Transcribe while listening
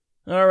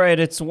All right,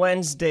 it's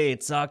Wednesday.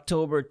 It's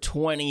October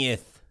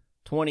 20th,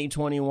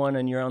 2021,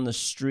 and you're on the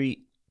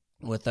street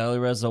with Ali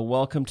Reza.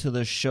 Welcome to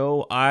the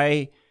show.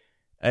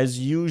 As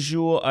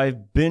usual,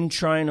 I've been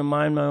trying to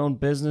mind my own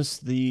business.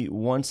 The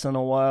once in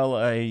a while,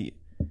 I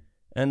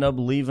end up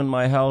leaving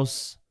my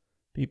house.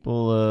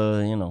 People,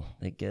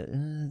 they get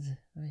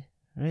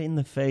right in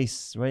the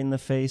face.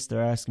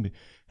 They're asking me,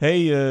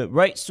 hey,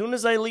 right soon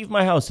as I leave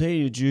my house,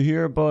 hey, did you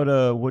hear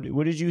about,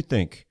 what did you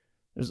think?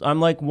 I'm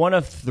like one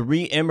of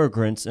 3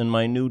 immigrants in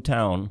my new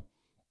town,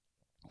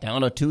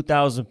 down to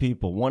 2,000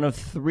 people. One of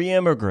 3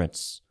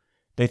 immigrants.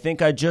 They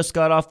think I just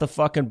got off the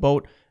fucking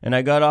boat, and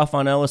I got off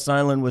on Ellis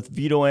Island with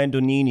Vito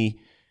Andonini,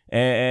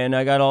 and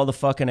I got all the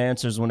fucking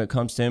answers when it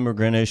comes to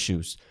immigrant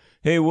issues.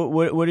 Hey,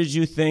 what did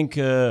you think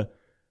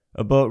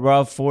about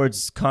Rob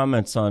Ford's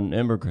comments on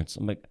immigrants?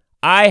 I'm like,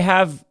 I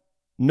have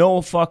no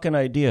fucking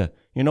idea.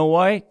 You know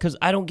why? Because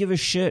I don't give a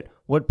shit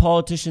what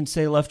politicians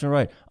say left and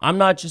right. I'm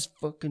not just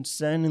fucking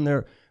standing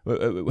there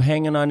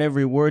hanging on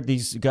every word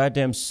these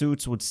goddamn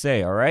suits would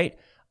say, all right?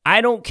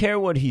 I don't care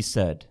what he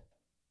said.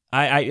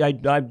 I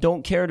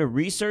don't care to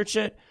research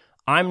it.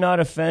 I'm not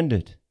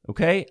offended,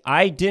 okay?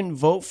 I didn't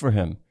vote for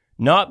him.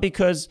 Not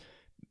because,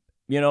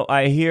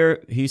 I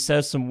hear he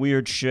says some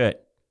weird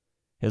shit.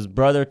 His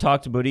brother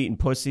talked about eating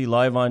pussy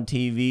live on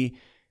TV.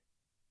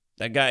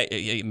 That guy,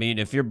 I mean,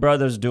 if your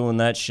brother's doing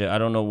that shit, I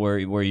don't know where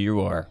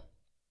you are.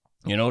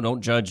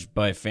 Don't judge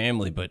by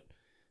family, but,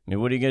 I mean,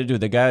 what are you going to do?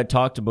 The guy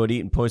talked about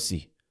eating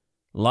pussy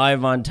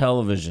live on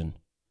television.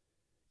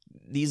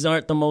 These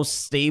aren't the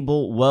most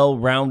stable,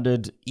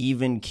 well-rounded,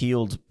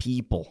 even-keeled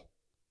people,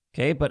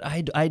 okay? But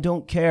I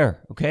don't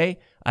care, okay?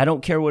 I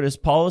don't care what his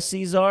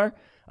policies are.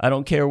 I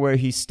don't care where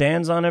he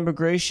stands on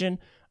immigration.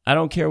 I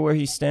don't care where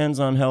he stands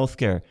on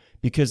healthcare,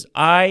 because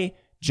I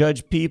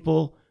judge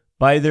people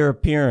by their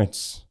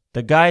appearance.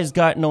 The guy's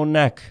got no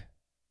neck.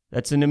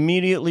 That's an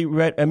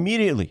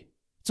immediately.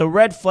 It's a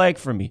red flag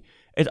for me.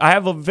 I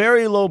have a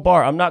very low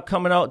bar. I'm not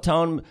coming out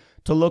telling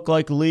to look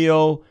like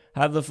Leo,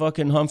 have the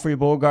fucking Humphrey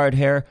Bogart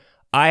hair.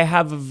 I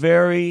have a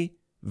very,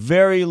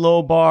 very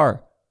low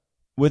bar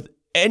with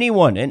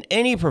anyone in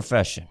any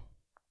profession,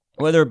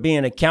 whether it be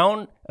an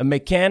accountant, a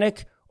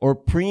mechanic, or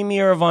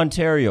Premier of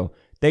Ontario.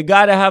 They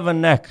got to have a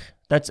neck.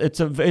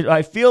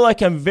 I feel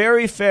like I'm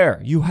very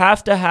fair. You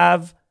have to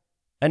have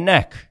a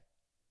neck.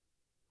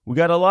 We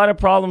got a lot of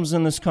problems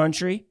in this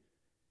country.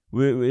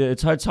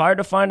 It's hard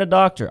to find a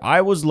doctor. I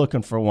was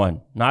looking for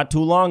one not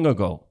too long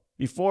ago,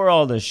 before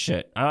all this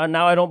shit.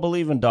 Now I don't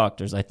believe in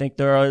doctors. I think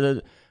they're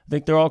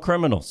all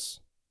criminals,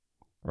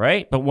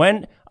 right? But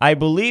when I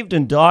believed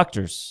in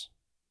doctors,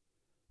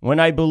 when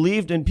I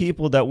believed in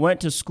people that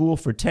went to school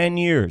for 10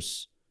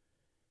 years,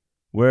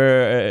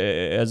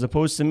 as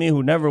opposed to me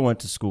who never went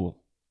to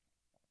school,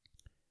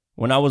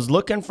 when I was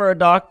looking for a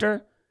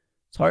doctor,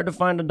 it's hard to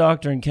find a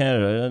doctor in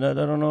Canada. I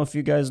don't know if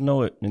you guys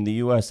know it in the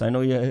U.S. I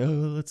know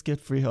let's get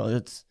free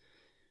health.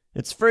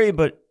 It's free,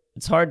 but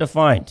it's hard to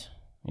find.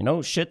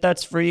 Shit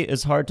that's free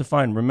is hard to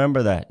find.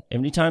 Remember that.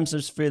 Every time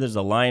there's free, there's a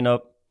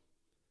lineup.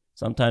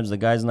 Sometimes the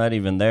guy's not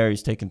even there.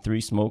 He's taking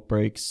 3 smoke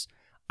breaks.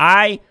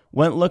 I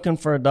went looking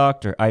for a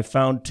doctor. I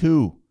found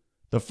 2.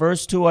 The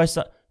first 2 I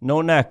saw,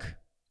 no neck.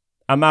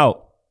 I'm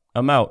out.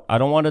 I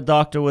don't want a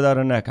doctor without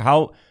a neck.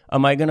 How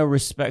am I going to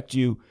respect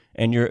you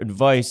and your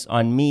advice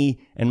on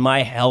me and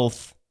my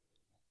health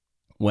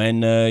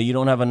when you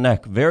don't have a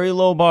neck? Very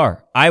low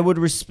bar. I would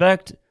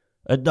respect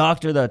a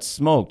doctor that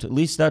smoked. At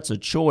least that's a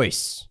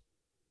choice.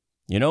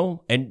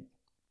 And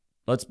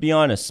let's be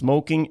honest,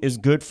 smoking is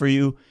good for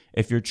you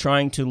if you're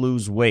trying to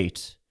lose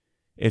weight.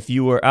 If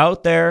you were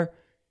out there,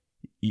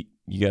 you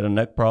got a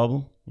neck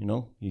problem,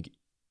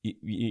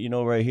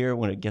 right here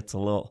when it gets a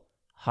little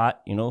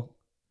hot,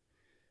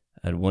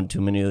 I had one too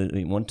many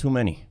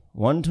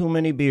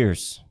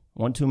beers,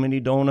 one too many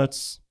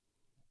donuts.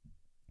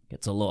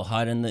 Gets a little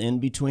hot in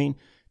between.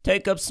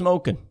 Take up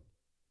smoking,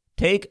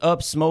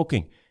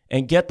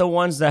 and get the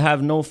ones that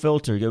have no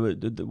filter.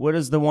 What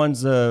is the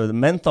ones? The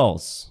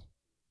menthols.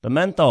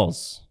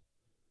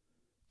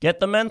 Get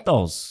the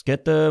menthols.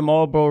 Get the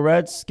Marlboro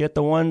Reds. Get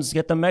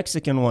the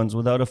Mexican ones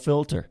without a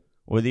filter,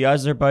 or the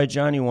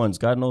Azerbaijani ones.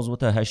 God knows what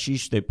the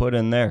hashish they put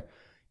in there.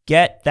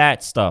 Get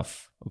that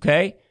stuff,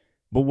 okay?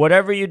 But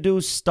whatever you do,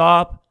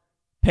 stop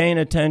paying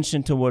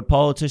attention to what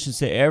politicians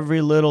say.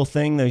 Every little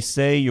thing they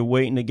say, you're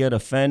waiting to get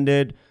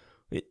offended.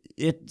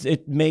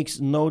 It makes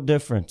no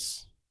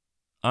difference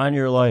on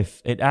your life.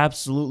 It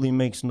absolutely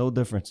makes no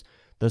difference.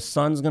 The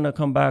sun's going to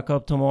come back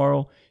up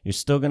tomorrow. You're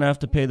still going to have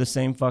to pay the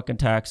same fucking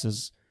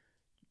taxes.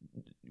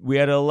 We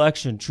had an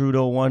election.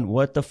 Trudeau won.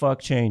 What the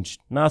fuck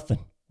changed? Nothing.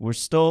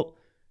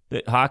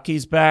 The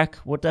hockey's back.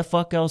 What the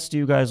fuck else do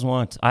you guys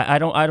want? I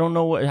don't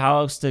know how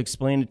else to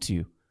explain it to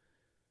you.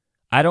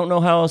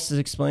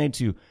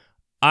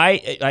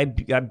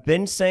 I've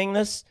been saying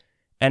this,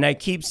 and I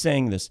keep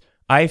saying this.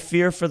 I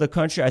fear for the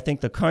country. I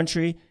think the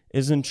country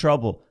is in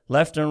trouble.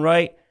 Left and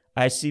right,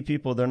 I see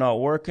people, they're not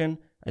working.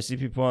 I see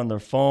people on their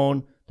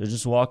phone. They're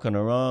just walking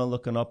around,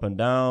 looking up and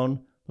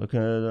down,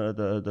 looking at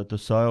the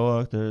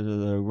sidewalk.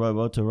 They're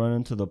about to run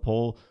into the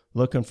pole.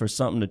 looking for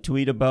something to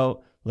tweet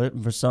about,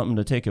 looking for something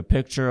to take a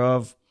picture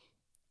of,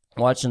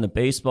 watching the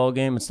baseball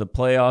game. It's the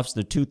playoffs.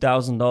 They're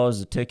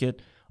 $2,000 a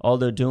ticket. All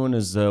they're doing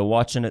is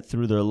watching it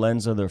through their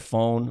lens of their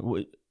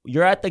phone.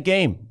 You're at the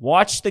game.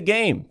 Watch the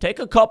game. Take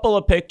a couple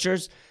of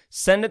pictures.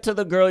 Send it to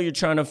the girl you're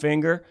trying to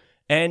finger,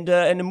 and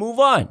move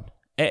on.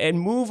 And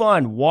move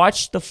on.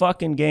 Watch the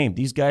fucking game.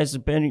 These guys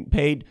have been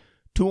paid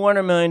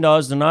 $200 million.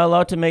 They're not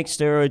allowed to make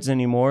steroids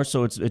anymore,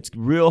 so it's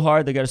real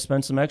hard. They got to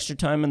spend some extra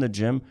time in the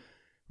gym.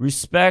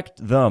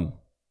 Respect them.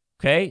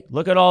 Okay?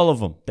 Look at all of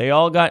them. They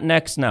all got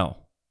necks now.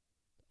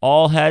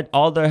 All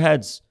their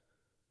heads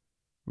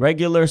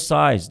regular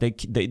size. They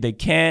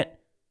can't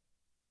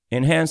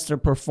enhance their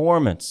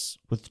performance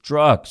with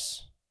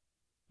drugs.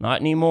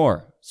 Not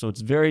anymore. So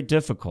it's very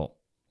difficult.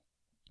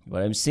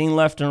 But I'm seeing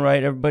left and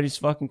right, everybody's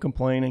fucking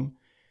complaining.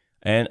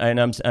 And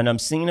I'm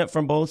seeing it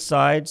from both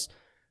sides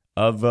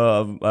of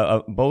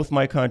both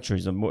my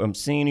countries. I'm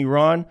seeing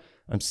Iran,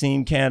 I'm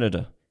seeing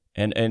Canada.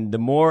 And the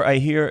more I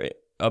hear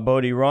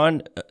about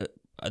Iran,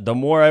 the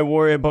more I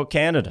worry about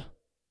Canada.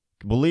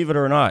 Believe it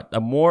or not, the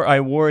more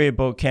I worry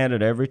about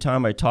Canada every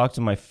time I talk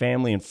to my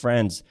family and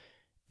friends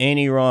in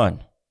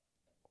Iran.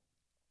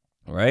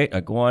 Right? I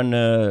go on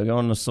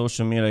the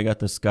social media. I got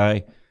this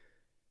guy.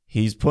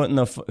 He's putting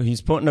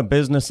a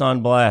business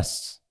on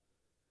blast.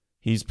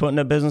 He's putting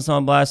a business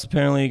on blast.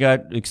 Apparently, he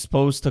got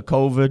exposed to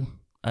COVID.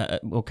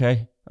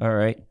 Okay, all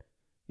right.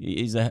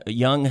 He's a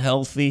young,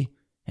 healthy,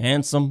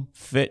 handsome,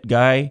 fit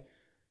guy.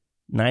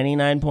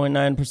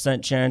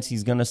 99.9% chance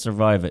he's gonna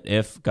survive it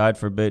if, God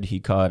forbid, he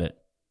caught it.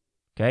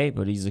 Okay,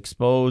 but he's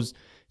exposed.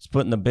 He's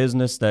putting the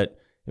business that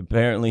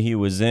apparently he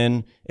was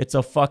in. It's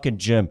a fucking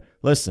gym.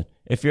 Listen,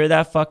 if you're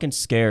that fucking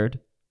scared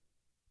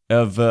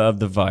of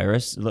the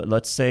virus,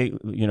 let's say,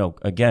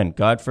 again,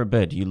 God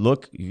forbid, he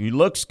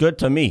looks good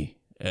to me,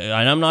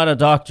 and I'm not a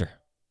doctor,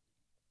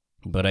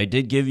 but I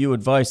did give you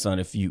advice on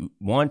if you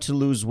want to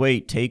lose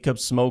weight, take up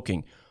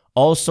smoking.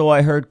 Also,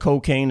 I heard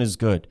cocaine is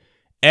good.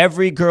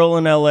 Every girl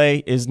in LA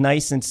is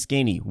nice and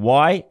skinny.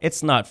 Why?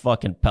 It's not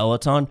fucking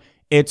Peloton.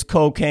 It's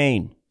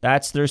cocaine.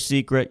 That's their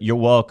secret. You're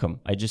welcome.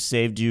 I just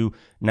saved you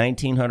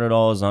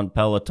 $1,900 on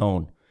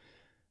Peloton.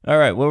 All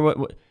right.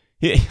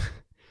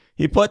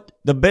 He put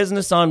the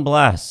business on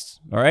blast.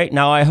 All right.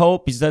 Now, I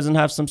hope he doesn't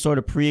have some sort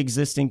of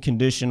pre-existing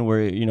condition where,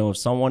 if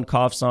someone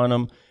coughs on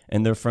him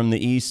and they're from the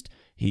East,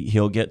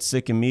 he'll get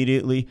sick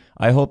immediately.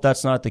 I hope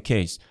that's not the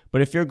case. But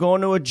if you're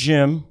going to a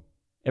gym,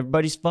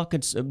 everybody's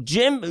fucking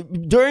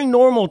gym. During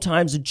normal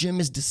times, a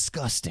gym is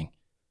disgusting.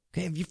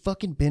 Okay. Have you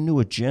fucking been to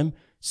a gym?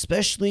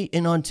 Especially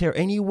in Ontario,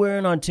 anywhere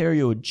in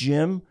Ontario, a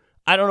gym.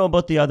 I don't know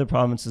about the other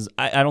provinces.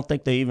 I don't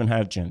think they even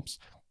have gyms.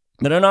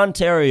 But in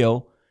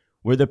Ontario,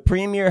 where the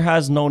premier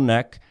has no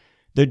neck,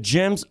 the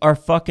gyms are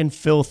fucking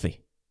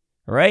filthy.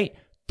 Right?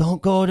 Don't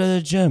go to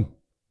the gym.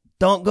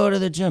 Don't go to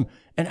the gym.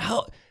 And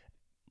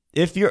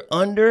if you're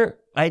under,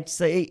 I'd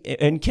say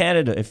in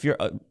Canada, if you're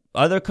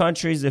other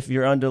countries, if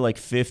you're under like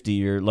 50,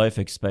 your life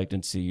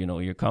expectancy,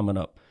 you're coming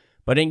up.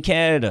 But in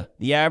Canada,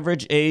 the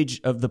average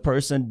age of the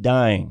person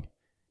dying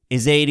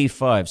is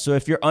 85. So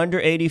if you're under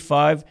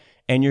 85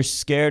 and you're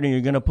scared and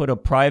you're going to put a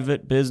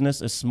private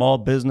business, a small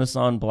business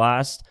on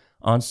blast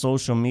on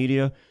social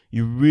media,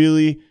 you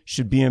really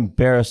should be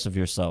embarrassed of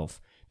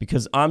yourself.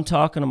 Because I'm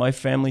talking to my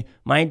family.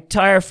 My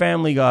entire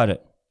family got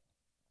it.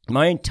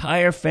 My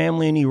entire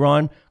family in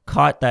Iran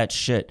caught that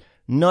shit.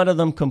 None of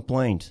them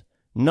complained.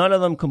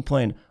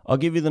 I'll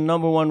give you the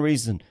number one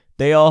reason.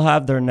 They all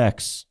have their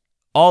necks.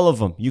 All of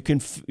them. You can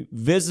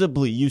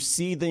visibly, you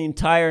see the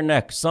entire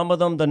neck. Some of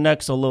them, the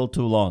neck's a little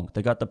too long.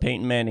 They got the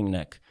Peyton Manning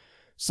neck.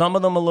 Some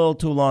of them a little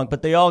too long,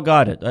 but they all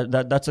got it.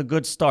 That's a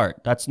good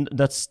start.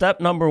 That's step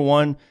number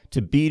one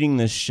to beating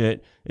this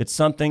shit. It's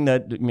something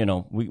that,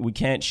 we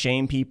can't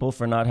shame people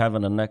for not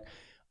having a neck.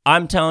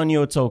 I'm telling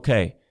you, it's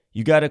okay.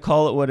 You got to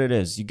call it what it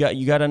is. You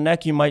got a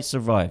neck, you might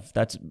survive.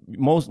 That's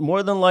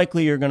more than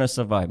likely you're going to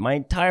survive. My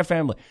entire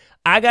family.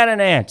 I got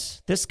an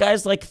aunt. This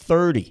guy's like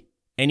 30.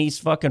 And he's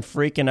fucking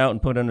freaking out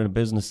and putting a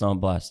business on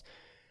blast.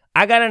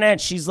 I got an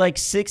aunt. She's like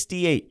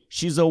 68.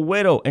 She's a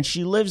widow. And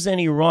she lives in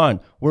Iran,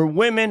 where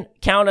women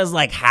count as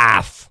like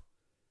half.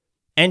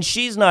 And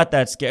she's not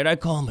that scared. I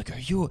call him like, are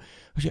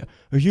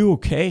you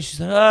okay? She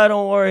said,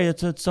 don't worry.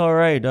 It's all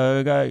right.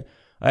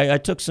 I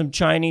took some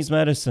Chinese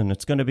medicine.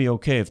 It's going to be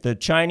okay. If the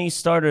Chinese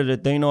started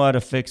it, they know how to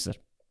fix it.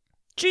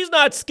 She's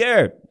not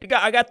scared.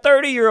 I got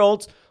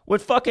 30-year-olds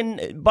with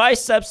fucking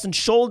biceps and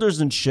shoulders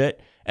and shit.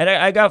 And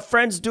I got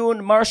friends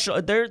doing martial.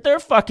 They're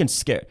fucking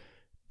scared.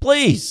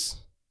 Please,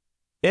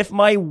 if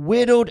my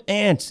widowed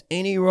aunt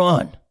in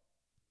Iran,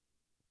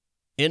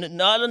 in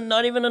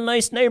not even a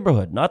nice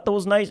neighborhood, not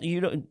those nice,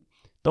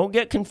 don't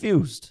get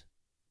confused.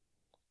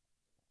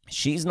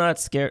 She's not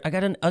scared. I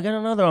got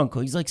another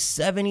uncle. He's like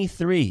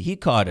 73. He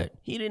caught it.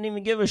 He didn't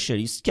even give a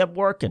shit. He kept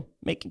working,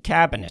 making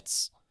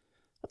cabinets.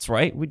 That's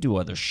right. We do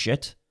other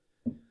shit.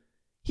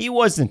 He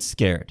wasn't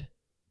scared.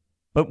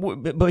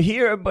 But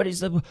here,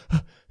 everybody's like,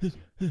 did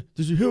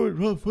you hear what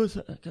Ralph was?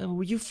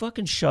 Will you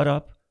fucking shut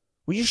up?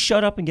 Will you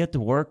shut up and get to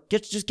work?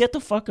 Just get to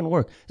fucking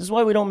work. This is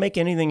why we don't make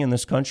anything in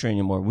this country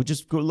anymore. We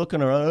just go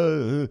looking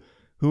around.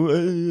 Who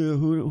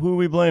are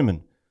we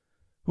blaming?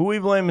 Who are we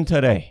blaming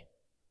today?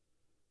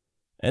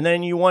 And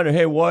then you wonder,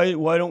 hey, why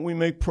don't we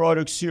make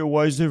products here?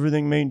 Why is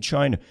everything made in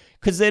China?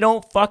 Because they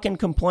don't fucking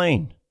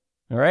complain.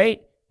 All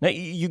right? Now,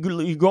 you're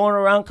going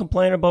around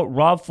complaining about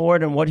Rob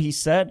Ford and what he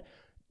said.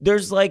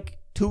 There's like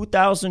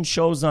 2,000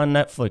 shows on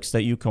Netflix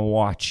that you can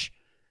watch.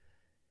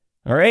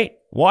 All right?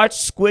 Watch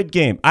Squid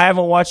Game. I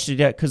haven't watched it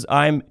yet because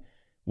I'm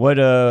what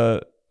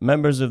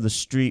members of the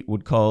street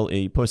would call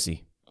a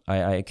pussy.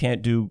 I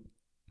can't do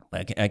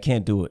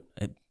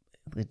it.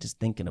 Just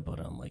thinking about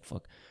it, I'm like,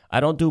 fuck. I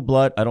don't do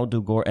blood. I don't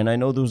do gore. And I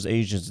know those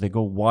Asians, they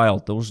go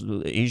wild. Those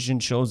Asian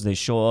shows, they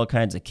show all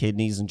kinds of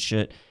kidneys and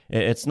shit.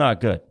 It's not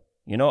good.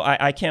 You know,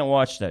 I can't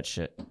watch that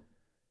shit.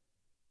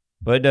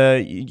 But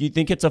you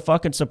think it's a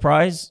fucking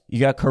surprise? You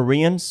got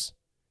Koreans.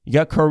 You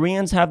got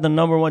Koreans have the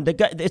number one.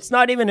 It's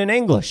not even in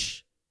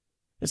English.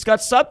 It's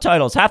got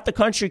subtitles. Half the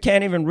country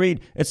can't even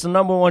read. It's the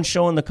number one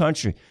show in the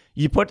country.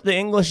 You put the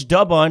English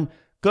dub on,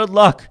 good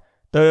luck.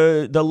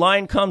 The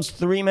line comes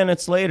 3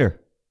 minutes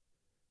later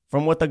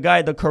from what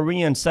the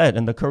Korean said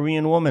and the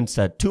Korean woman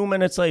said. 2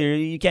 minutes later,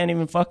 you can't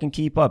even fucking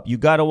keep up. You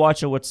got to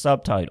watch it with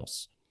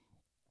subtitles.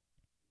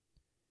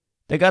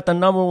 They got the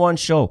number one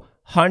show.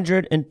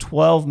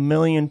 112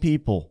 million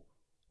people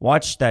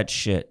watch that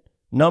shit.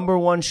 Number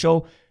one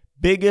show.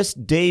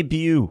 Biggest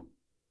debut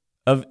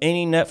of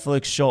any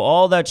Netflix show.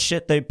 All that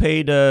shit they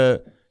paid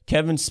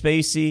Kevin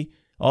Spacey.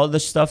 All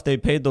the stuff they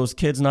paid those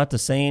kids not to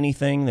say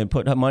anything. They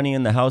put money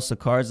in the House of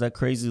Cards. That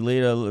crazy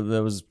lady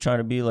that was trying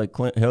to be like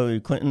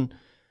Hillary Clinton.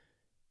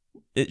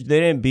 They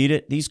didn't beat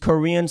it. These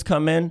Koreans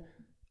come in.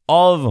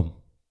 All of them.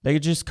 They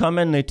just come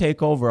in. They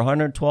take over.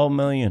 112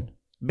 million.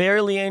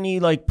 Barely any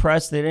like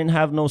press. They didn't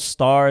have no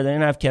star. They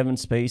didn't have Kevin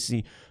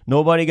Spacey.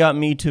 Nobody got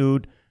Me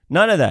Too'd.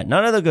 None of that.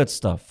 None of the good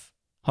stuff.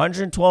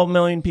 112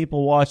 million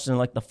people watched in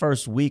like the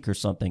first week or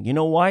something. You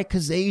know why?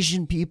 Because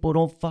Asian people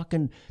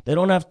they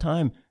don't have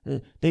time.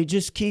 They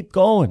just keep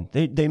going.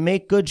 They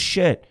make good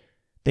shit.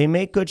 They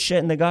make good shit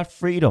and they got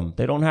freedom.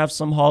 They don't have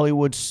some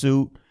Hollywood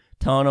suit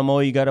telling them, oh,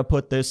 you got to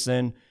put this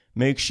in.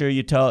 Make sure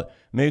you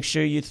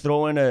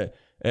throw in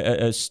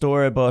a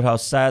story about how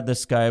sad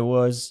this guy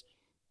was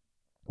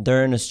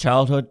during his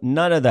childhood.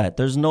 None of that.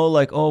 There's no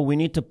like, oh, we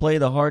need to play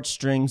the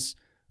heartstrings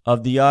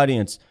of the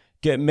audience.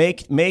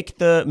 Make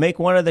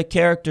one of the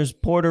characters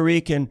Puerto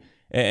Rican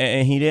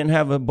and he didn't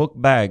have a book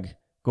bag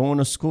going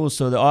to school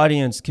so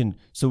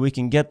we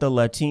can get the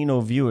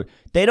Latino viewer.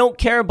 They don't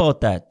care about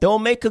that. They'll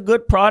make a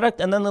good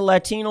product and then the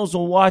Latinos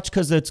will watch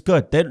because it's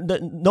good.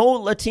 No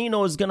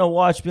Latino is going to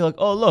watch, be like,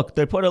 oh, look,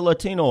 they put a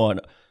Latino on.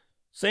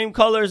 Same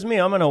color as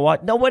me, I'm going to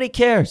watch. Nobody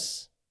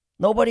cares.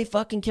 Nobody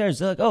fucking cares.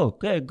 They're like, oh,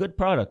 okay, good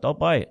product, I'll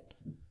buy it.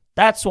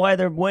 That's why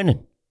they're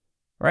winning,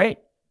 right?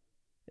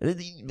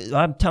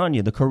 I'm telling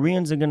you, the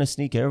Koreans are going to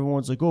sneak it.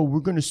 Everyone's like, oh, we're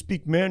going to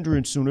speak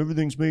Mandarin soon.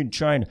 Everything's made in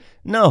China.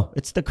 No,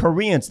 it's the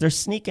Koreans. They're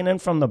sneaking in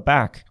from the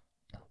back.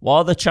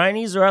 While the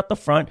Chinese are at the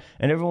front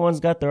and everyone's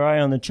got their eye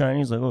on the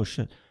Chinese, like, oh,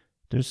 shit,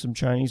 there's some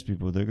Chinese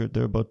people.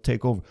 They're about to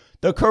take over.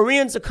 The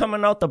Koreans are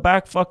coming out the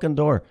back fucking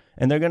door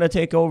and they're going to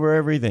take over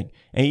everything.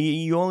 And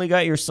you only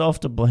got yourself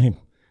to blame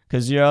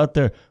because you're out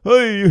there.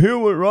 Hey, you hear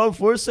what Rob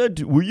Ford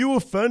said? Were you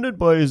offended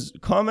by his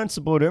comments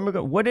about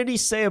immigrants? What did he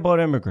say about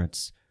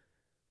immigrants?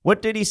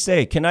 What did he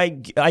say?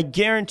 I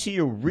guarantee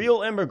you,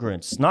 real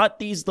immigrants, not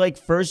these like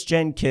first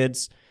gen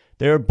kids.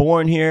 They were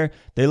born here.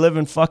 They live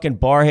in fucking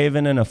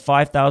Barhaven in a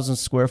 5,000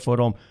 square foot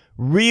home.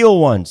 Real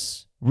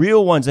ones.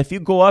 If you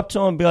go up to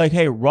them and be like,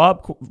 hey,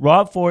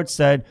 Rob Ford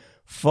said,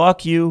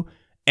 fuck you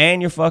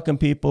and your fucking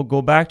people.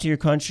 Go back to your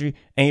country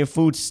and your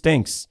food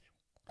stinks.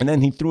 And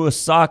then he threw a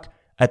sock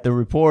at the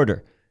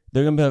reporter.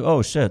 They're going to be like,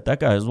 oh shit, that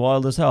guy is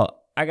wild as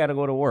hell. I got to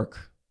go to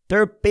work.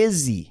 They're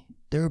busy.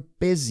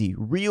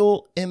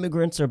 Real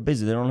immigrants are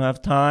busy. They don't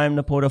have time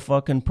to put a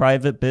fucking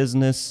private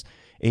business,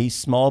 a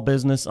small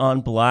business on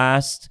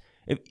blast.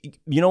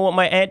 You know what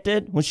my aunt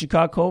did when she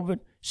caught COVID?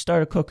 She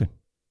started cooking.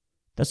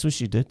 That's what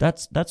she did.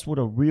 That's what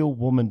a real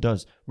woman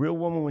does. Real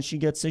woman, when she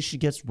gets sick, she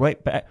gets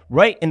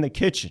right in the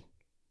kitchen.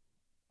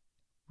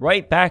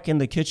 Right back in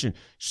the kitchen.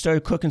 She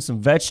started cooking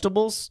some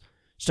vegetables.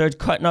 Started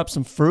cutting up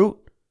some fruit.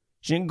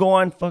 She didn't go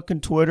on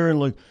fucking Twitter and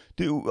like,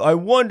 dude, I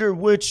wonder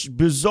which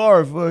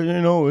bizarre,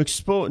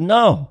 expose.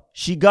 No,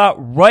 she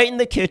got right in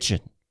the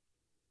kitchen.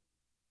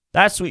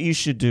 That's what you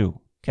should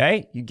do.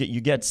 Okay, you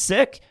get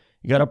sick,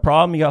 you got a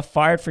problem, you got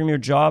fired from your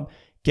job.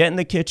 Get in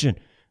the kitchen,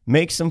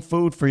 make some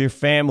food for your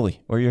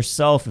family or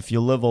yourself if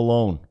you live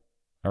alone.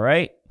 All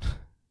right.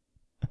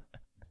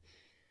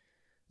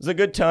 It's a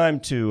good time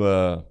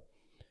to.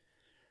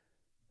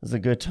 It's a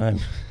good time.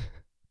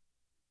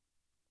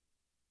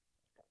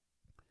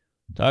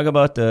 Talk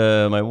about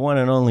my one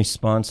and only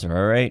sponsor,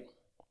 all right?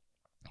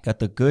 Got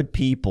the good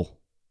people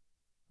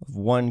of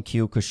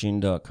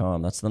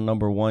OneKyokushin.com. That's the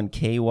number one,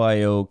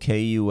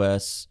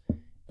 KYOKUSHIN,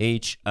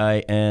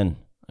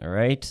 all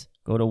right?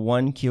 Go to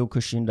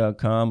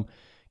OneKyokushin.com.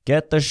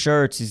 Get the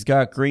shirts. He's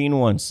got green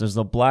ones. There's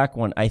a black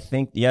one. I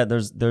think, yeah,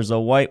 there's a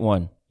white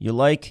one. You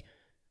like,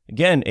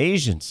 again,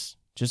 Asians.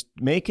 Just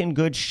making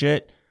good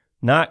shit,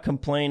 not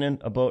complaining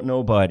about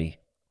nobody.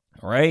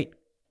 All right?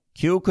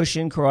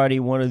 Kyokushin karate,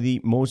 one of the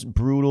most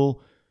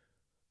brutal,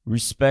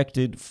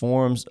 respected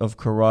forms of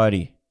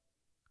karate.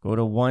 Go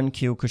to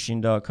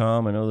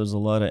onekyokushin.com. I know there's a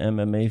lot of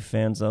MMA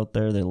fans out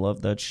there. They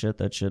love that shit.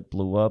 That shit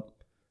blew up.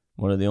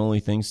 One of the only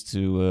things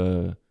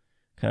to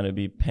kind of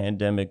be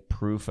pandemic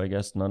proof. I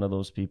guess none of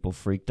those people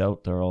freaked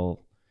out.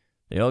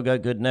 They all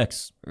got good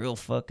necks. Real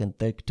fucking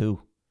thick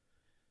too.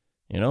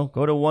 You know,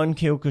 go to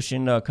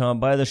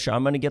onekyokushin.com. Buy the shirt.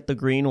 I'm going to get the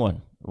green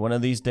one. One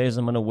of these days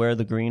I'm going to wear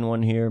the green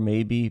one here,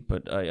 maybe.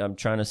 But I'm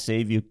trying to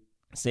save you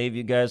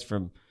guys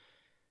from,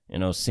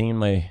 seeing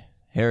my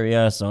hairy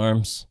ass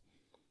arms.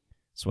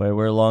 That's why I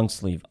wear long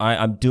sleeve.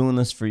 I'm doing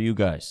this for you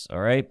guys,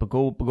 all right? But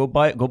go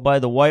buy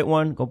the white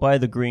one. Go buy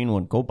the green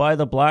one. Go buy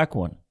the black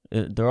one.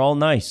 They're all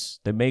nice.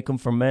 They make them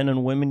for men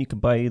and women. You can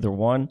buy either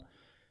one.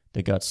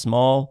 They got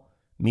small,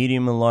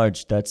 medium, and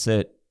large. That's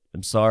it.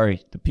 I'm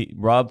sorry.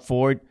 Rob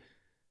Ford,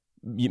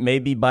 you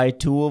maybe buy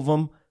two of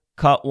them,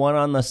 cut one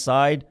on the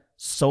side,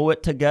 sew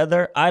it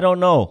together. I don't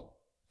know,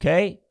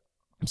 okay?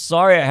 I'm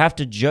sorry I have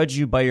to judge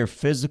you by your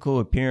physical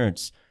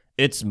appearance.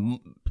 It's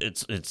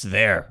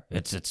there.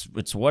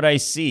 It's what I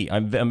see.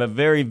 I'm a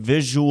very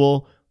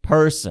visual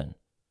person.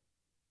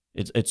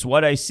 It's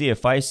what I see.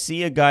 If I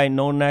see a guy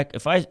no neck,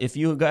 if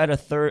you had a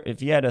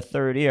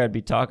third ear, I'd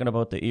be talking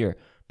about the ear.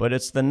 But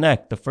it's the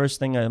neck. The first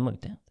thing I'm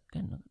like, damn,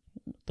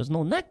 there's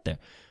no neck there.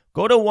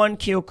 Go to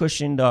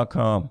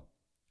onekyokushin.com.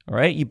 All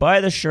right, you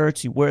buy the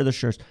shirts, you wear the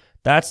shirts.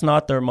 That's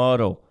not their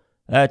motto.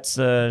 That's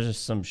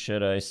just some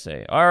shit I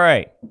say. All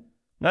right,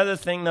 another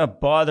thing that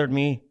bothered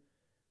me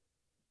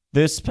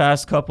this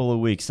past couple of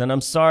weeks, and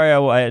I'm sorry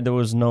there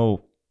was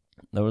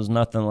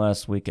nothing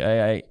last week.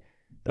 There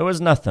was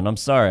nothing. I'm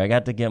sorry. I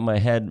got to get my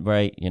head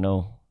right.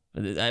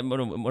 What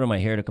am I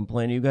here to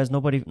complain to you guys?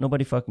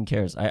 Nobody fucking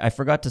cares. I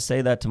forgot to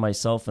say that to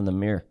myself in the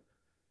mirror.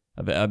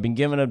 I've been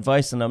giving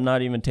advice and I'm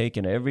not even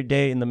taking it. Every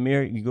day in the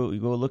mirror, you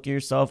go look at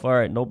yourself. All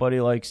right,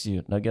 nobody likes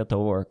you. Now get to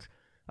work.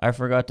 I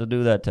forgot to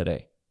do that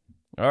today.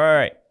 All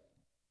right.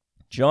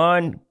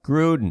 Jon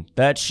Gruden,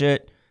 that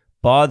shit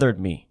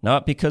bothered me.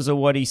 Not because of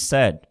what he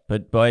said,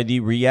 but by the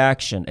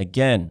reaction.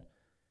 Again,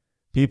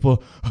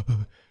 people,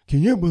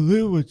 can you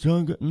believe what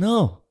Jon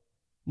Gruden?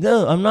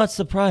 No, I'm not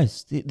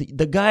surprised.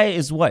 The guy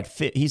is what?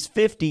 He's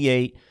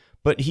 58,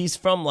 but he's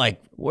from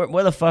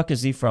where the fuck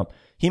is he from?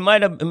 He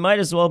might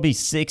as well be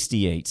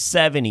 68,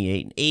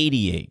 78,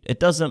 88. It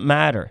doesn't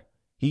matter.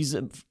 He's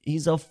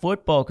a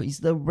football. He's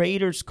the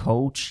Raiders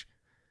coach.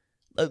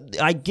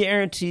 I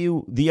guarantee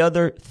you, the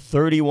other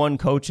 31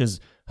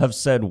 coaches have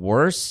said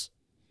worse.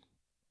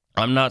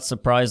 I'm not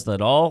surprised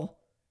at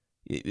all.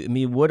 I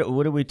mean, what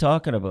are we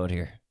talking about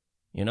here?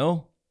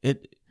 And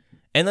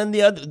then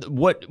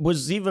what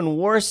was even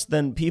worse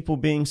than people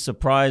being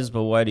surprised by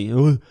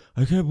Whitey?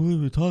 I can't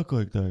believe you talk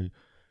like that.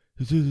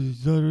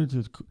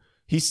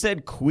 He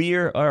said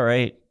queer. All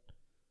right.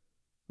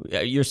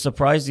 You're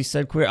surprised he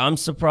said queer? I'm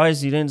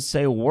surprised he didn't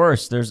say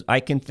worse. I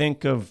can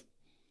think of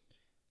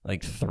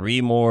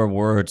 3 more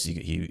words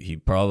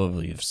he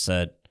probably have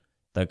said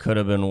that could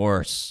have been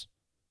worse.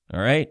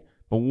 All right?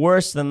 But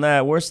worse than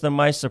that, worse than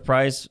my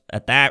surprise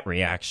at that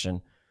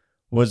reaction,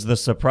 was the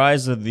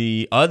surprise of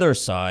the other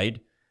side,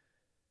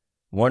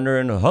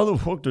 wondering how the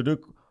fuck did this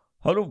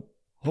guy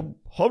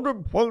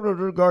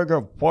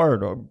get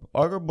fired? I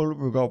can't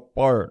believe he got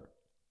fired.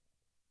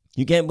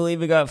 You can't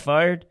believe he got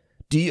fired?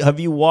 Have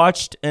you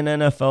watched an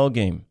NFL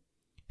game?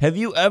 Have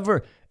you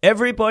ever?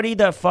 Everybody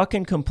that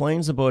fucking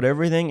complains about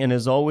everything and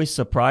is always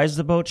surprised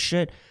about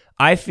shit,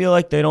 I feel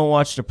like they don't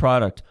watch the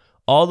product.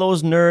 All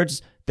those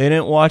nerds, they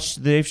didn't watch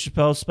the Dave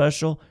Chappelle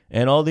special,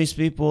 and all these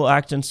people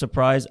acting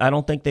surprised, I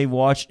don't think they've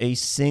watched a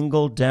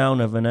single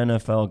down of an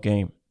NFL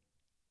game.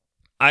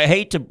 I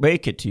hate to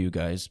break it to you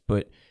guys,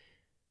 but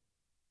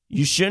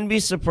you shouldn't be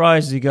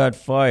surprised he got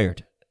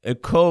fired. A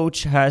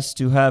coach has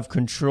to have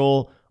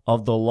control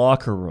of the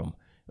locker room,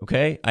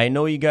 okay? I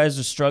know you guys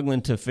are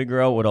struggling to figure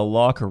out what a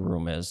locker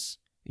room is.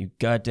 You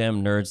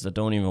goddamn nerds that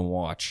don't even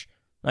watch.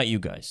 Not you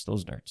guys,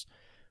 those nerds.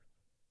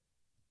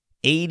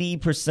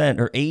 80%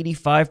 or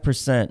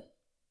 85%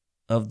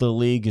 of the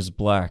league is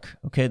black,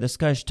 okay? This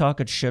guy's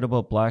talking shit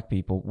about black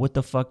people. What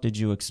the fuck did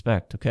you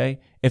expect, okay?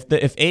 If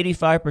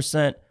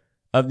 85%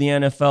 of the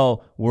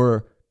NFL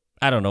were,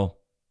 I don't know,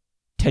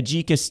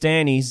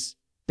 Tajikistanis,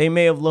 they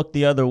may have looked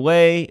the other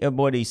way at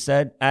what he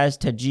said, as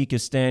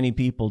Tajikistani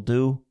people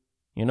do.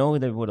 They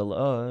would have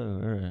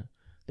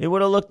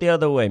looked the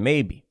other way,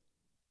 maybe.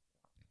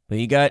 But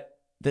you got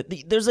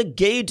there's a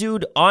gay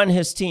dude on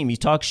his team. He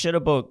talks shit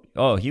about.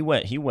 He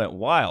went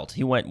wild.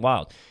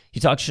 He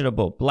talks shit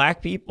about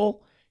black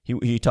people.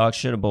 He talks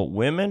shit about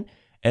women,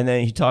 and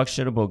then he talks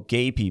shit about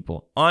gay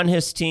people on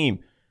his team.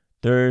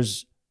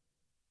 There's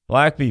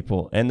black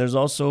people, and there's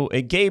also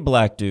a gay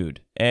black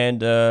dude,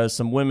 and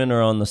some women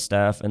are on the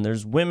staff, and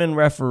there's women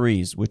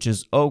referees, which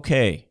is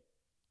okay.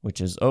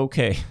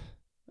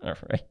 All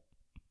right.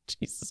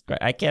 Jesus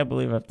Christ. I can't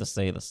believe I have to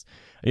say this.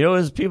 You know,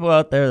 there's people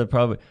out there that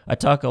probably, I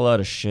talk a lot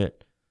of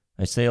shit.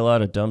 I say a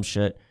lot of dumb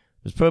shit.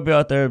 There's probably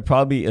out there,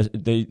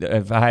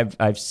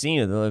 I've seen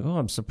it. They're like, oh,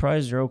 I'm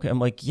surprised you're okay. I'm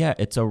like, yeah,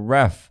 it's a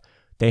ref.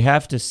 They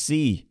have to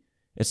see.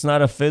 It's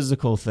not a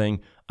physical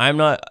thing. I'm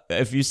not,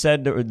 if you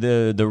said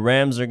the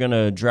Rams are going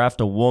to draft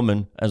a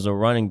woman as a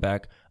running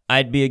back,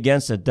 I'd be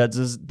against it.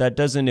 That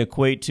doesn't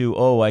equate to,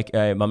 oh,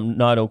 I'm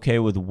not okay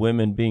with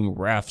women being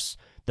refs.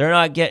 They're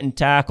not getting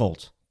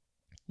tackled.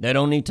 They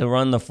don't need to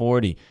run the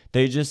 40.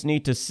 They just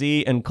need to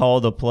see and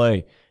call the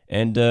play.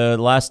 And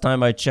last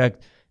time I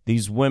checked,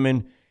 these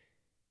women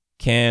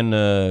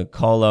can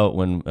call out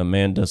when a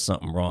man does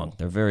something wrong.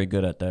 They're very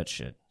good at that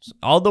shit. So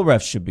all the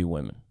refs should be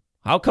women.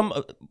 How come?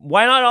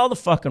 Why not all the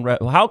fucking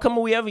refs? How come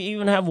we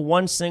even have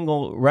one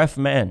single ref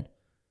man?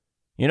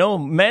 You know,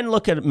 men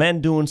look at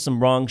men doing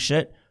some wrong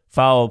shit,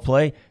 foul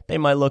play. They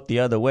might look the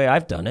other way.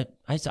 I've done it.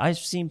 I've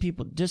seen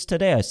people. Just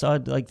today, I saw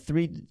like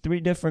three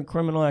different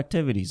criminal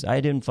activities.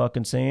 I didn't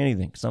fucking say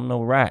anything because I'm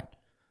no rat.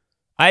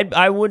 I'd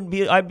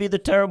be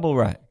the terrible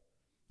rat.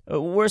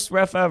 Worst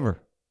ref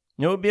ever.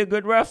 You know who would be a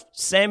good ref?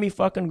 Sammy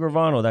fucking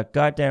Gravano, that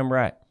goddamn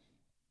rat.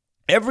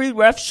 Every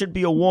ref should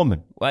be a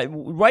woman.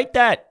 Write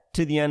that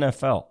to the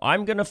NFL.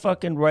 I'm going to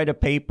fucking write a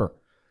paper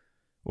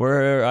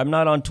where I'm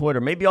not on Twitter.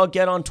 Maybe I'll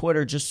get on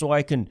Twitter just so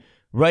I can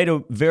write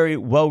a very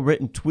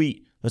well-written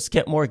tweet. Let's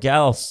get more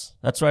gals.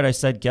 That's right, I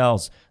said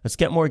gals. Let's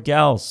get more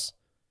gals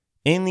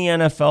in the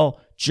NFL,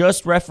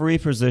 just referee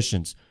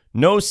positions.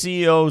 No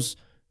CEOs,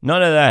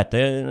 none of that.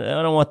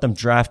 I don't want them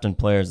drafting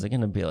players. They're going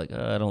to be like,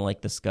 oh, I don't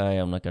like this guy.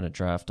 I'm not going to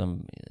draft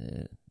him.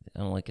 I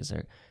don't like his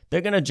hair.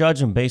 They're going to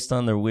judge him based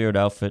on their weird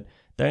outfit.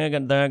 They're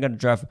not going to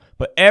draft him.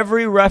 But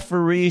every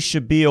referee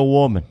should be a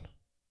woman.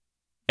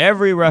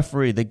 Every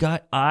referee. They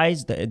got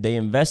eyes. They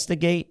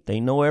investigate. They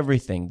know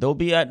everything. They'll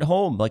be at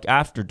home, like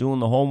after doing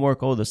the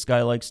homework. Oh, this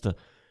guy likes to,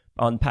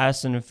 on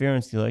pass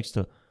interference, he likes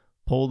to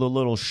pull the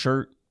little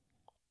shirt.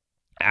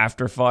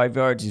 After 5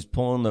 yards,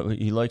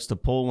 he likes to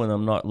pull when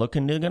I'm not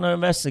looking. They're going to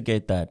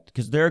investigate that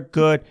because they're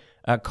good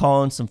at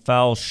calling some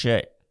foul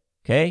shit.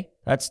 Okay?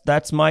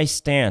 That's my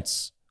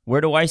stance.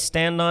 Where do I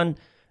stand on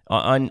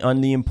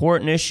the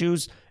important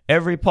issues?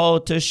 Every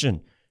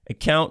politician,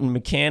 accountant,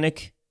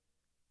 mechanic,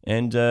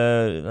 and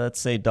let's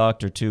say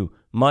doctor too,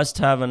 must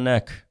have a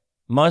neck.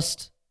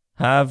 Must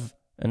have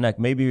a neck.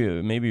 Maybe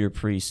your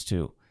priest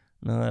too.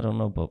 No, I don't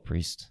know about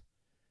priest.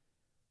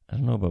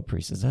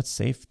 Is that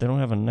safe? They don't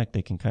have a neck.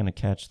 They can kind of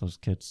catch those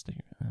kids.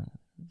 They'll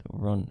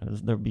run.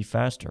 They'll be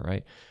faster,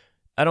 right?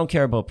 I don't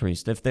care about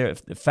priest. If they're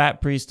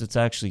fat priest, it's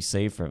actually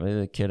safer. Maybe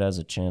the kid has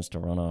a chance to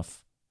run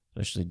off,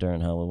 especially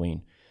during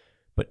Halloween.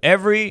 But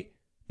every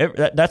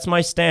that's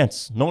my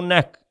stance. No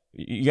neck.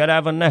 You got to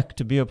have a neck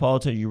to be a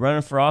politician. You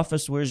running for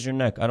office, where's your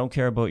neck? I don't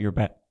care about your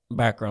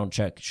background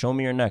check. Show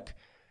me your neck.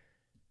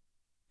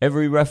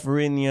 Every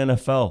referee in the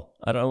NFL.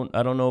 I don't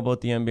know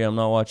about the NBA. I'm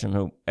not watching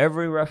hoop.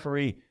 Every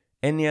referee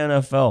in the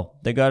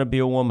NFL, they got to be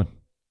a woman.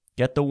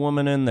 Get the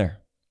woman in there.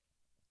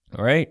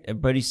 All right?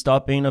 Everybody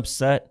stop being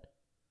upset.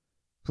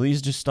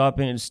 Please just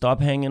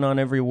stop hanging on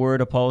every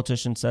word a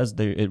politician says.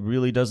 It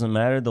really doesn't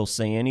matter. They'll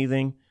say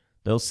anything.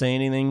 They'll say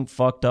anything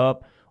fucked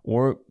up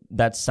or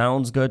that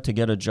sounds good to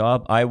get a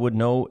job. I would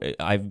know.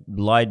 I've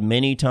lied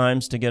many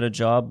times to get a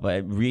job.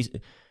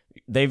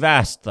 They've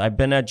asked. I've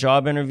been at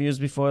job interviews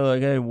before.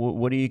 Like, hey,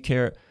 what do you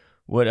care?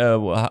 What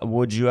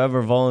would you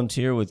ever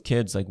volunteer with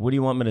kids? Like, what do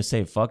you want me to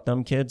say? Fuck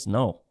them kids?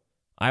 No.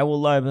 I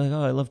will lie. Like,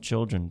 oh, I love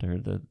children.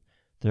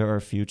 They're our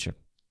future.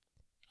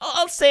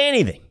 I'll say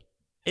anything.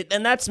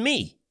 And that's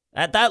me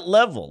at that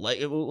level.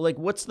 Like,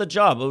 what's the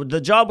job?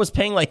 The job was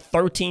paying like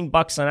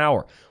 $13 an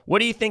hour. What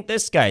do you think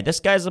this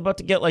guy's about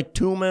to get like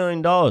 $2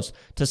 million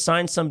to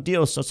sign some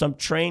deal so some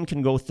train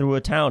can go through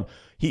a town.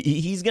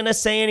 He's going to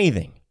say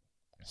anything.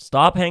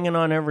 Stop hanging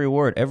on every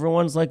word.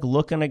 Everyone's like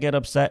looking to get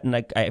upset. And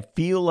I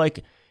feel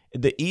like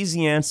the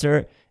easy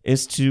answer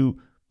is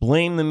to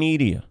blame the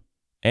media.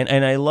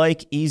 And I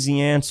like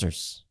easy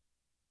answers.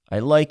 I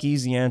like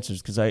easy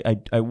answers because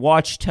I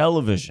watch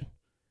television.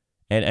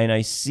 And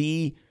I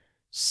see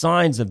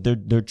signs of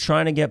they're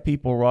trying to get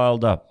people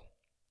riled up.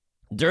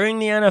 During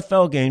the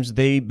NFL games,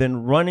 they've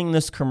been running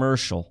this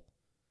commercial.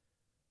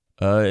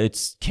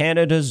 It's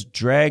Canada's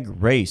drag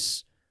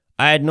race.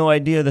 I had no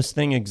idea this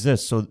thing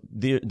exists. So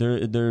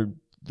they're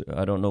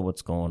I don't know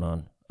what's going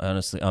on.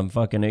 Honestly, I'm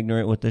fucking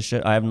ignorant with this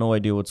shit. I have no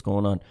idea what's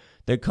going on.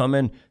 They come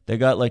in, they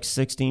got like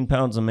 16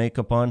 pounds of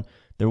makeup on.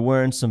 They're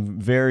wearing some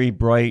very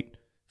bright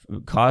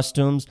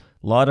costumes,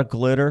 a lot of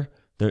glitter.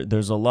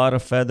 There's a lot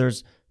of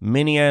feathers.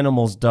 Many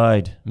animals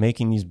died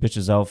making these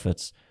bitches'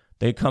 outfits.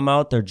 They come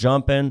out, they're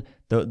jumping.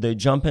 They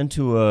jump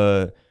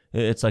into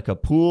it's like a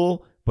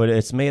pool, but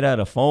it's made out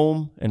of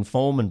foam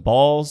and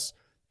balls.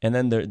 And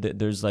then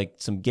there's like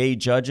some gay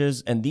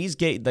judges. And these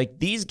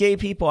gay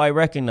people I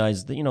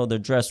recognize, they're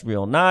dressed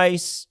real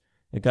nice.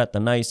 They got the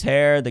nice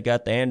hair. They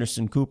got the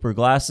Anderson Cooper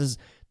glasses.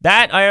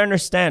 That I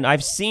understand.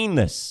 I've seen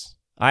this.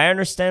 I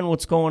understand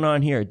what's going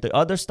on here. The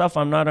other stuff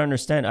I'm not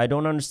understanding. I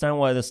don't understand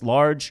why this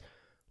large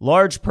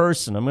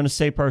person, I'm going to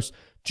say person,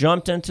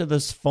 jumped into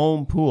this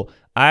foam pool?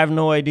 I have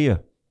no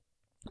idea.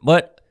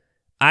 But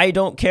I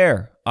don't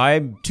care.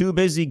 I'm too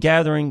busy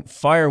gathering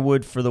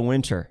firewood for the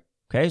winter.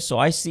 Okay, so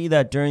I see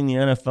that during the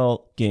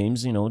NFL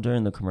games,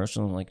 during the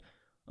commercial, I'm like,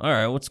 all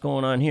right, what's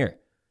going on here?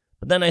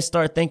 But then I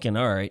start thinking,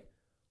 all right,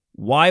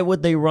 why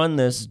would they run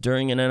this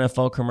during an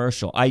NFL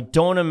commercial? I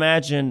don't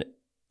imagine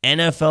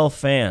NFL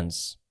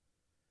fans.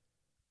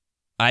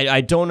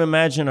 I don't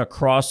imagine a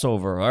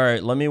crossover. All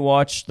right, let me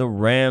watch the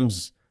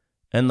Rams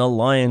and the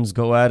Lions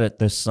go at it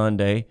this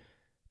Sunday.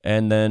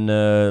 And then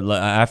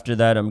after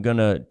that, I'm going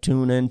to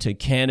tune into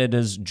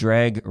Canada's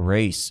drag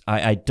race.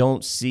 I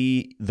don't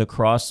see the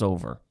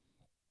crossover.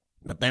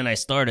 But then I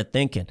started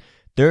thinking,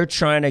 they're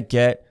trying to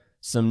get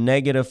some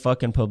negative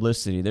fucking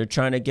publicity. They're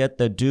trying to get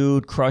the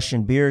dude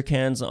crushing beer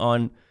cans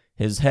on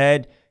his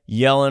head,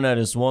 yelling at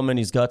his woman.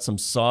 He's got some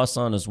sauce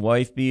on his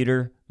wife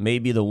beater.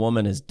 Maybe the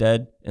woman is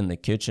dead in the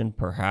kitchen.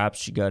 Perhaps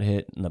she got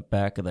hit in the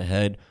back of the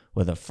head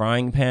with a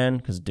frying pan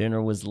because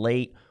dinner was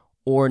late,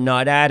 or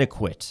not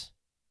adequate.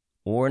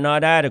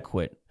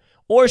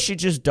 Or she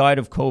just died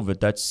of COVID.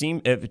 That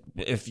seemed,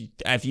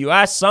 if you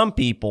ask some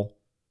people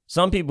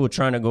are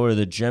trying to go to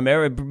the gym.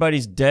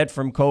 Everybody's dead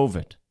from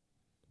COVID.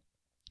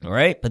 All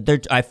right,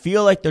 but I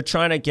feel like they're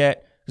trying to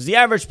get, because the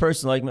average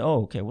person like me,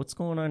 oh, okay, what's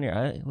going on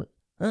here?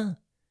 What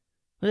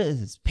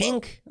is this?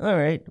 Pink? All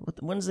right,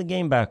 when's the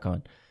game back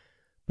on?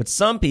 But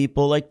some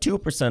people, like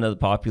 2% of the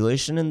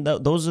population, and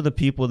those are the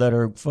people that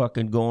are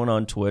fucking going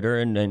on Twitter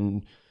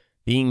and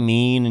being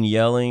mean and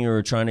yelling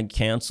or trying to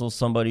cancel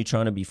somebody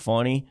trying to be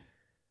funny.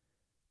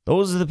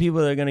 Those are the people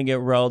that are going to get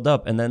riled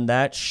up. And then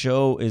that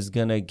show is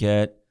going to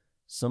get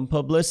some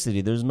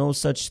publicity. There's no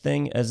such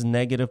thing as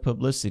negative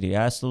publicity.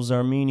 Ask those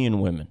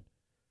Armenian women.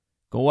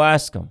 Go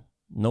ask them.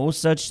 No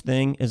such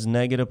thing as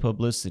negative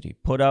publicity.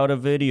 Put out a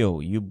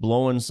video, you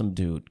blowing some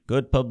dude.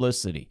 Good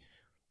publicity.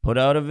 Put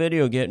out a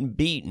video getting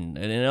beaten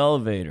in an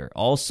elevator.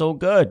 Also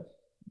good.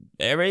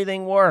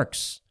 Everything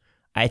works.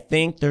 I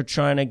think they're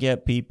trying to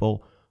get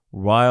people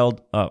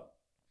riled up.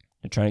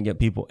 They're trying to get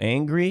people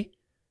angry.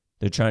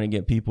 They're trying to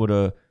get people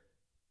to,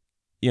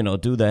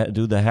 do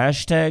the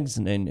hashtags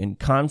and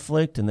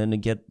conflict, and then to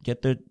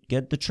get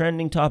the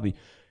trending topic.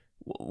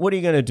 What are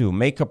you gonna do?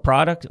 Make a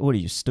product? What are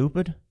you,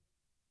 stupid?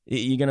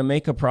 You're gonna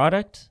make a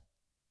product?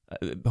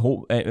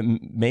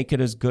 Make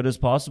it as good as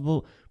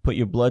possible. Put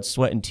your blood,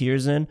 sweat, and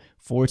tears in.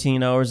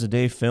 14 hours a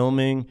day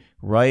filming,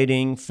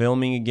 writing,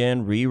 filming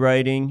again,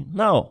 rewriting.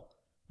 No.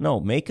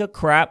 Make a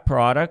crap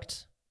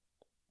product.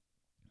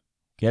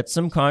 Get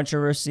some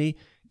controversy.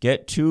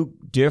 Get two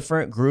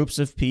different groups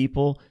of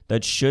people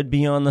that should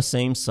be on the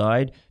same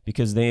side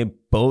because they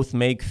both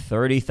make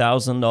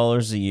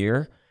 $30,000 a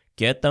year.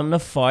 Get them to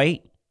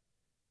fight.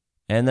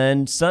 And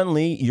then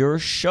suddenly your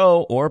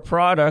show or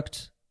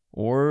product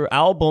or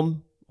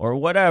album or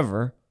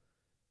whatever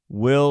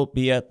will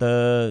be at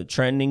the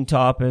trending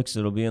topics.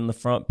 It'll be in the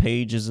front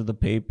pages of the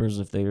papers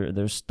if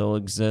they still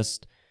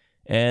exist.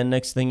 And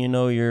next thing you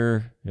know,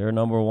 you're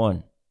number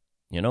one.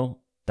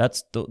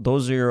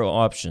 Those are your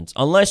options.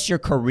 Unless you're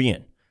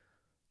Korean.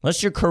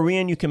 Unless you're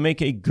Korean, you can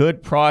make a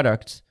good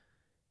product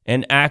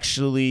and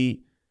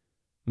actually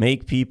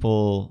make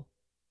people,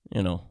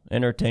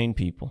 entertain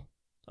people.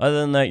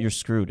 Other than that, you're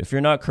screwed. If you're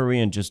not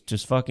Korean,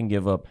 just fucking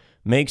give up.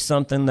 Make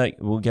something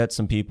that will get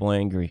some people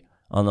angry.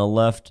 On the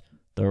left,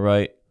 the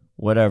right,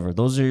 whatever.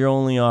 Those are your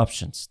only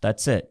options.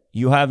 That's it.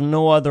 You have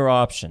no other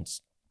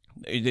options.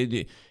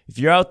 If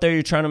you're out there,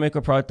 you're trying to make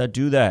a product,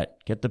 do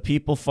that. Get the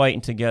people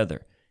fighting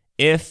together.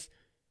 If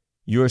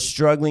you're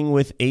struggling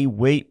with a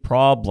weight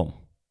problem,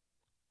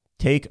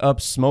 take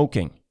up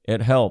smoking.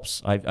 It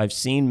helps. I've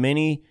seen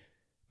many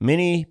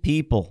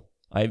people.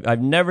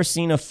 I've never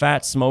seen a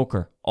fat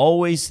smoker.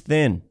 Always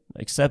thin,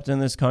 except in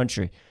this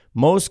country.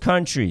 Most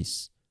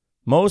countries,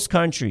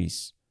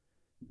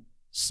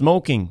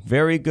 smoking,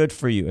 very good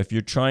for you if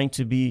you're trying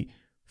to be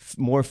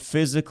more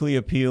physically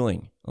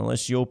appealing,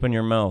 unless you open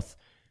your mouth.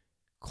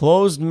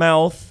 Closed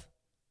mouth,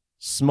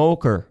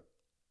 smoker,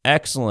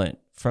 excellent.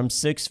 From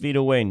 6 feet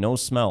away, no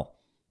smell.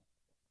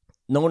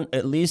 No,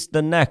 at least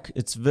the neck,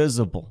 it's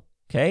visible.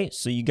 Okay,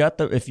 so you got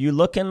if you're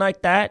looking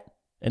like that,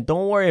 and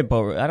don't worry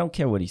about it. I don't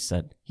care what he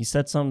said. He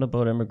said something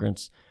about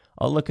immigrants.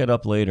 I'll look it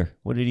up later.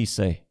 What did he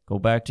say? Go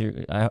back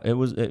to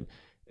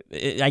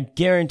I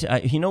guarantee.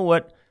 You know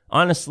what?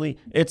 Honestly,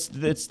 it's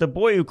the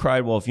boy who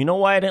cried wolf. You know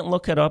why I didn't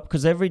look it up?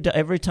 Because every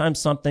time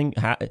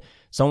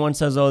someone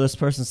says, "Oh, this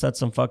person said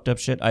some fucked up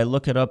shit," I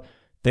look it up.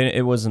 Then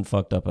it wasn't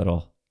fucked up at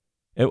all.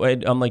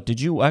 I'm like,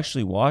 did you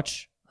actually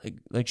watch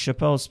like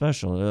Chappelle's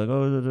special? They're like,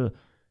 oh,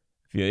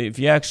 if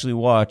you actually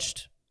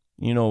watched,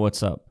 you know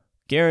what's up.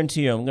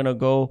 Guarantee you, I'm gonna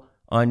go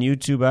on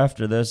YouTube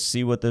after this,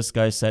 see what this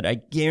guy said. I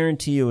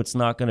guarantee you, it's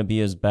not gonna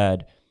be as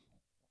bad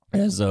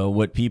as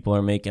what people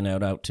are making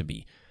it out to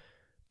be.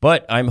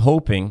 But I'm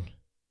hoping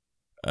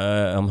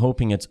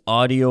it's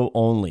audio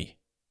only,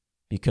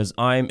 because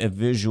I'm a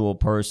visual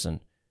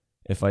person.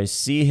 If I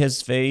see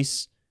his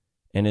face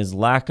and his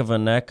lack of a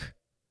neck,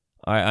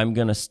 I'm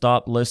going to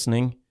stop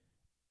listening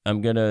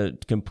I'm going to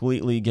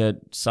completely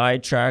get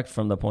sidetracked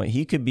from the point.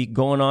 He could be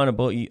going on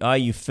about,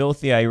 you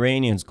filthy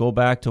Iranians, go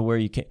back to where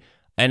you came.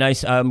 And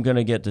I'm going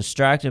to get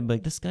distracted.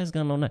 Like, this guy's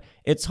got no net.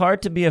 It's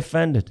hard to be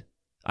offended.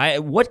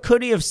 What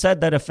could he have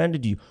said that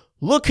offended you?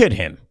 Look at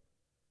him.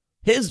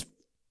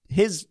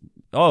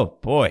 Oh,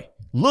 boy.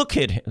 Look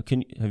at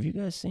him. Have you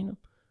guys seen him?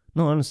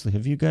 No, honestly,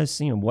 have you guys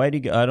seen him? I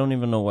don't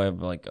even know why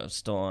I'm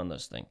still on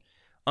this thing.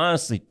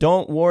 Honestly,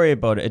 don't worry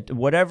about it.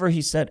 Whatever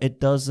he said, it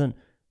doesn't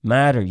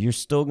matter. You're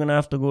still going to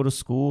have to go to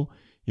school.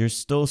 You're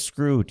still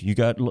screwed. You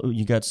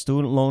got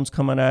student loans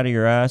coming out of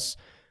your ass.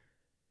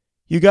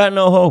 You got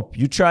no hope.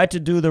 You tried to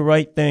do the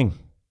right thing.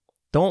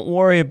 Don't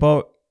worry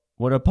about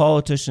what a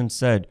politician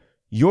said.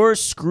 You're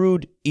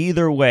screwed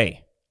either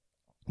way.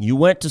 You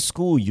went to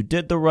school. You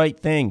did the right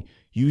thing.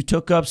 You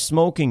took up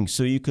smoking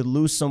so you could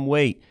lose some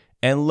weight.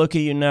 And look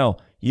at you now.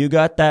 You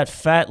got that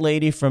fat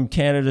lady from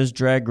Canada's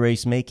Drag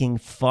Race making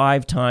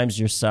 5 times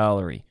your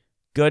salary.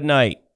 Good night.